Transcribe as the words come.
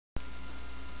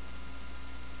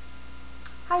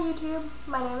Hi YouTube,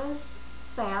 my name is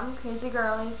Sam,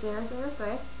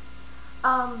 CrazyGirly003.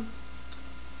 I'm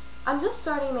just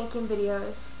starting making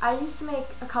videos. I used to make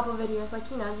a couple videos, like,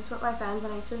 just with my friends,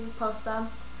 and I used to just post them.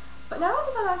 But now I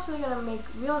think I'm actually going to make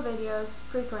real videos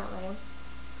frequently.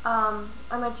 I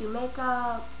might do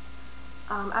makeup.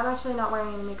 I'm actually not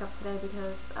wearing any makeup today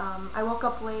because I woke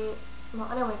up late. Well,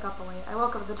 I didn't wake up late. I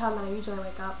woke up at the time that I usually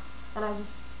wake up, and I didn't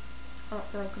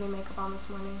feel like putting makeup on this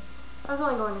morning. I was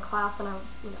only going to class, and I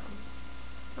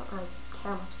don't really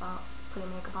care much about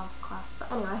putting makeup on for class.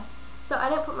 But anyway, so I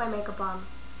didn't put my makeup on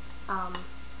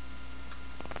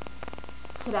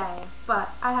today, but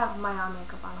I have my eye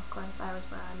makeup on, of course. I always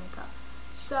wear eye makeup.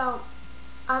 So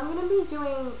I'm going to be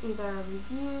doing either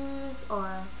reviews or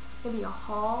maybe a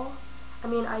haul. I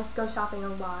mean, I go shopping a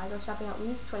lot. I go shopping at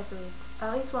least twice a week,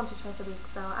 at least once or twice a week,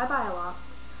 so I buy a lot.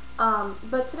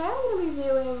 But today I'm going to be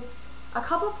reviewing a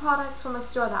couple products from a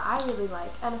store that I really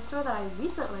like, and a store that I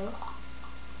recently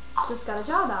just got a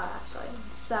job at, actually.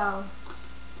 So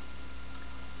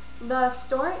the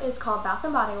store is called Bath &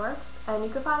 Body Works, and you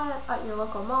can find it at your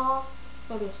local mall,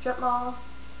 maybe a strip mall,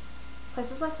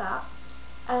 places like that.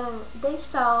 And they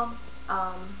sell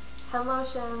hand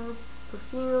lotions,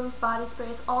 perfumes, body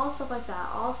sprays, all stuff like that,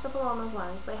 all stuff along those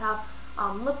lines. They have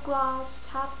lip gloss,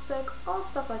 chapstick, all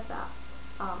stuff like that.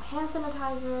 Hand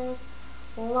sanitizers,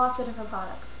 lots of different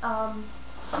products.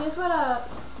 Here's what a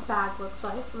bag looks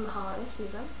like from the holiday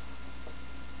season.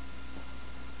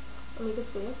 And you can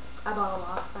see, I bought a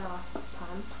lot my last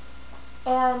time.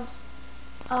 And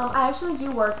I actually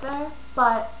do work there,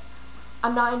 but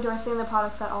I'm not endorsing the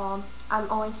products at all. I'm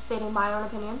only stating my own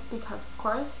opinion because, of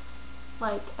course,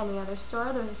 like any other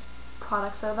store, there's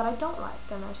products there that I don't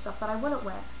like, and there's stuff that I wouldn't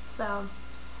wear. So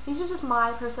these are just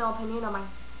my personal opinion on my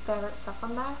favorite stuff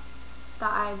from there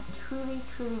that I truly,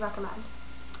 truly recommend.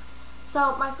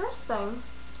 So my first thing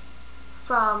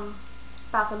from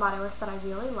Bath & Body Works that I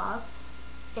really love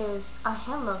is a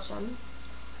hand lotion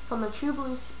from the True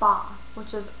Blue Spa,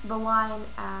 which is the line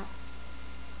at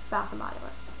Bath & Body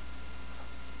Works.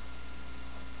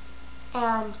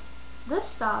 And this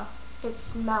stuff, it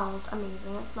smells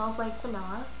amazing. It smells like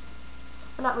vanilla,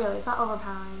 but not really. It's not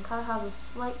overpowering. It kind of has a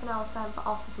slight vanilla scent, but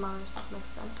also some other stuff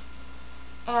mixed in.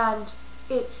 And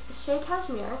it's Shea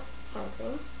Cashmere hand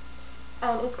cream,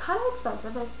 and it's kind of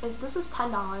expensive. This is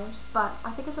 $10, but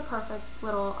I think it's a perfect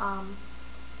little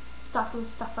stocking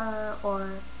stuffer or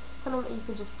something that you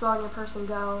could just throw in your purse and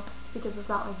go, because it's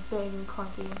not like big and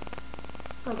clunky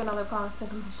like another product I'm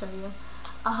going to show you.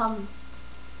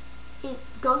 It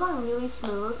goes on really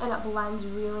smooth and it blends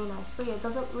really nicely. It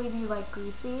doesn't leave you like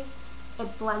greasy.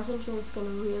 It blends into your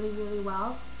skin really, really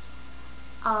well.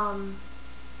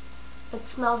 It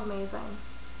smells amazing,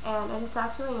 and it's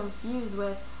actually infused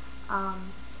with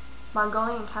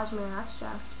Mongolian cashmere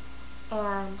extract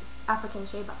and African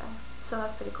shea butter, so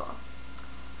that's pretty cool.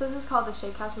 So this is called the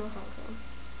Shea Cashmere Hand Cream.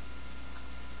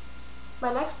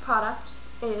 My next product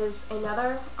is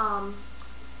another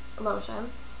lotion,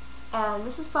 and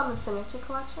this is from the Signature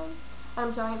collection, and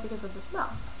I'm showing it because of the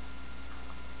smell.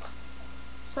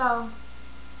 So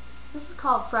this is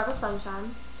called Forever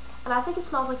Sunshine, and I think it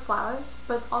smells like flowers,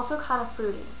 but it's also kind of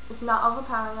fruity. It's not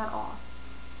overpowering at all.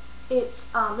 It's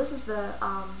this is the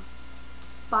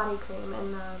body cream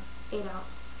in the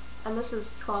 8-ounce, and this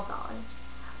is $12.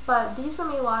 But these for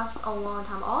me last a long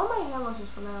time. All of my hand lotions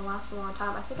from there last a long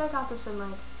time. I think I got this in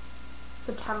like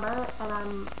September, and I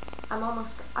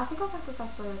think I got this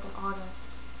actually like in August,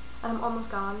 and I'm almost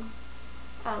gone,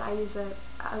 and I use it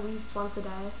at least once a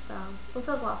day, so it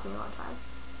does last me a long time.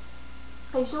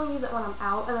 I usually use it when I'm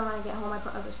out, and then when I get home I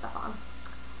put other stuff on.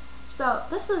 So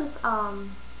this is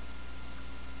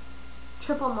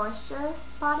Triple Moisture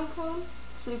body cream,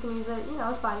 so you can use it,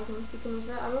 as body cream, so you can use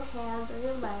it on your hands or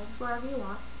your legs, wherever you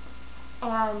want.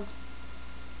 And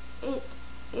it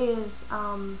is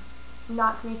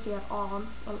not greasy at all,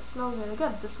 and it smells really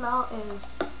good. The smell is,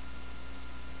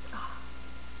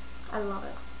 I love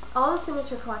it. All the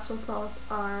Signature collection smells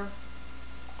are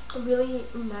really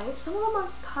nice. Some of them are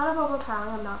kind of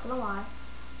overpowering, I'm not gonna lie,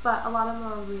 but a lot of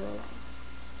them are really nice.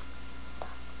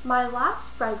 My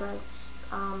last fragrance,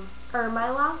 or my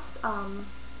last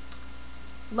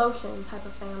lotion type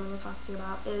of thing I'm going to talk to you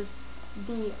about is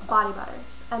the body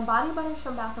butters. And body butters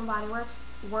from Bath & Body Works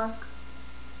work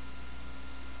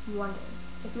wonders.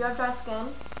 If you have dry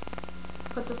skin,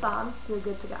 put this on, you're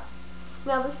good to go.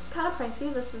 Now this is kind of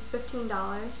pricey. This is $15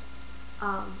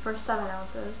 for 7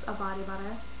 ounces of body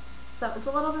butter. So it's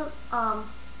a little bit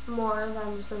more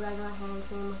than just a regular hand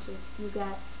cream, which is you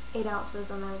get 8 ounces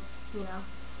and then,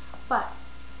 but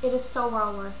it is so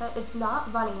well worth it. It's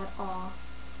not runny at all.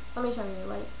 Let me show you,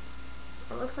 like,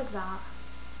 it looks like that.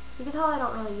 You can tell I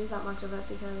don't really use that much of it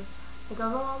because it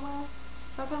goes a long way.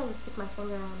 So I kind of just stick my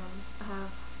finger in and I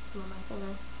have some on my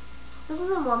finger. This is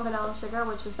in Warm Vanilla Sugar,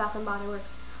 which is Bath & Body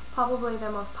Works' probably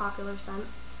their most popular scent.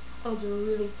 And it's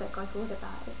really thick, like look at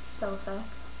that, it's so thick.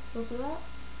 You see that?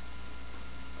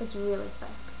 It's really thick.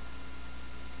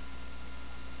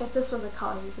 If this was a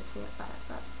color, you could see it better,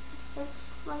 but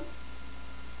it's like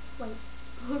white.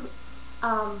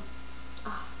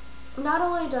 Not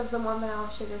only does the Warm Vanilla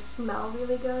Sugar smell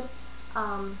really good,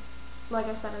 like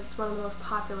I said, it's one of the most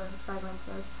popular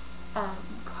fragrances, and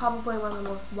probably one of the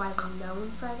most widely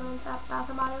known fragrances at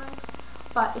Bath & Body Works,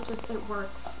 but it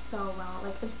works so well.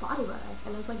 Like, it's body butter,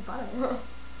 and it's like butter.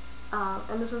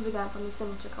 And this is again from the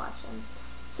Signature Collection.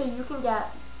 So you can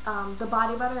get the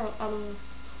body butter in any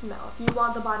smell. If you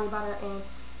want the body butter in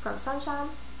From Sunshine,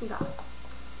 you got it.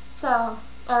 So,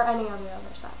 or any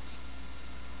other scents.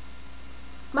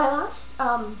 My last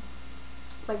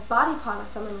like body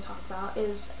product I'm going to talk about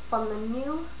is from the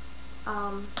new,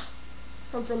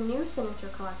 it's a new Signature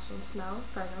Collection smell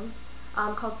fragrance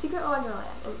called Secret Wonderland,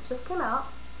 and it just came out.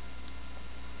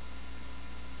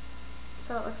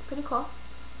 So it looks pretty cool,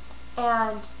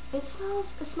 and it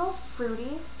smells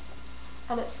fruity,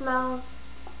 and it smells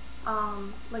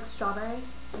like strawberry,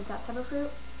 like that type of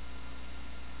fruit.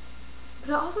 But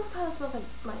it also kind of smells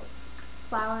like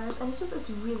flowers, and it's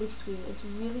really sweet. It's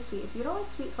really sweet. If you don't like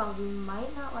sweet smells, you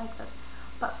might not like this.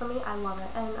 But for me, I love it.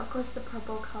 And of course, the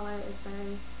purple color is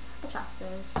very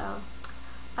attractive, so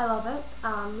I love it.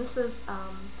 This is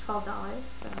 $12,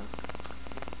 so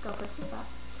go purchase that.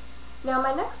 Now,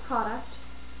 my next product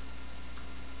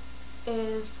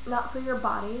is not for your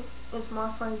body. It's more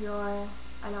for your,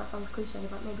 I know it sounds cliche,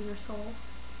 but maybe your soul.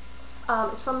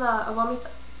 It's from the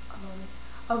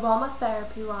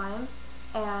Aromatherapy line,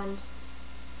 and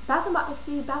Bath &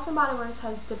 Body Works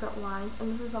has different lines,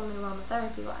 and this is from the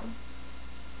Aromatherapy line.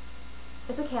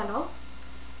 It's a candle,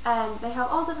 and they have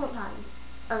all different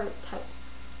types.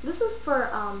 This is for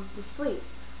the sleep.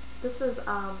 This is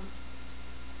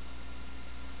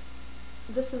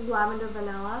lavender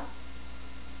vanilla,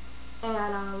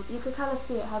 and you could kind of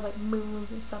see it has like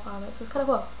moons and stuff on it, so it's kind of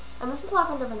cool. And this is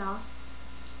lavender vanilla,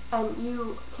 and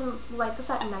you can light this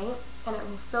at night, and it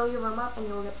will fill your room up, and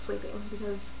you will get sleeping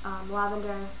because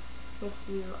lavender makes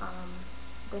you.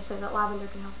 They say that lavender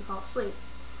can help you fall asleep.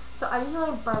 So I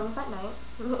usually burn this at night.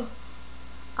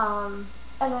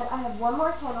 And then I have one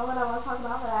more candle that I want to talk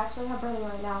about that I actually have burning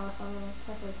right now, so I'm going to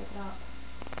carefully pick it up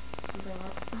and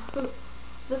bring it.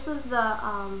 This is the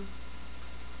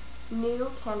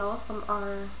new candle from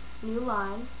our new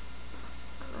line.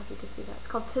 I don't know if you can see that. It's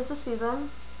called 'Tis the Season.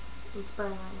 It's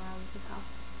burning right now, you can tell.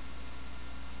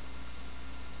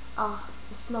 Oh,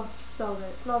 it smells so good.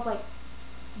 It smells like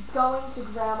going to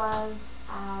grandma's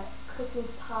at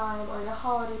Christmas time or your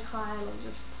holiday time and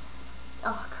just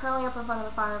curling up in front of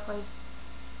the fireplace.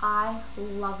 I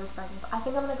love this fragrance. I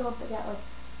think I'm going to go get like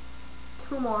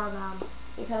 2 more of them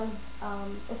because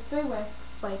it's 3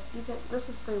 wicks. Like, this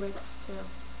is 3 wicks too.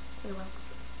 3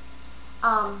 wicks.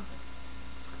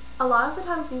 A lot of the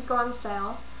times these go on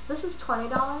sale. This is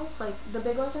 $20, like the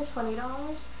big ones are $20,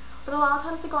 but a lot of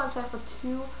times they go on sale for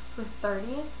 2 for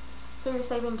 $30, so you're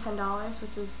saving $10,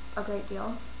 which is a great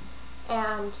deal.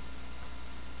 And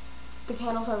the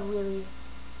candles are really,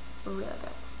 really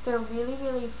good. They're really,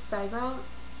 really fragrant,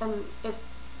 and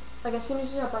like as soon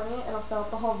as you start burning it, it'll fill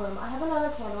up the whole room. I have another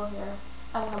candle here,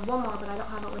 and I have one more, but I don't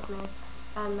have it with me.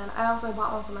 And then I also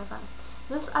bought one for my friend.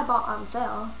 This I bought on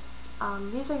sale.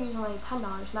 These are usually $10,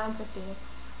 $9.50,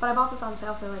 but I bought this on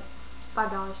sale for like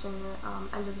 $5 during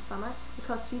the end of the summer. It's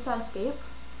called Seaside Escape.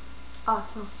 Oh, it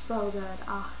smells so good.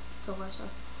 Ah, it's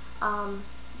delicious.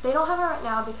 They don't have it right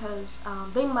now because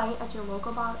they might at your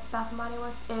local Bath & Body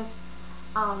Works if,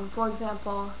 for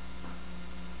example,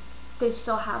 they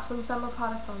still have some summer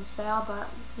products on sale, but,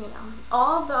 you know,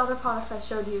 all of the other products I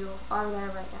showed you are there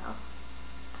right now.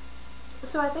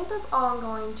 So I think that's all I'm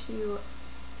going to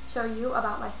show you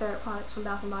about my favorite products from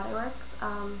Bath & Body Works.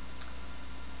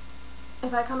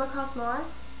 If I come across more,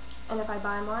 and if I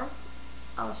buy more,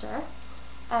 I'll share.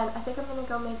 And I think I'm going to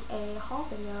go make a haul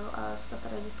video of stuff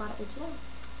that I just bought at H&M.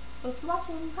 Thanks for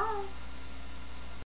watching. Bye!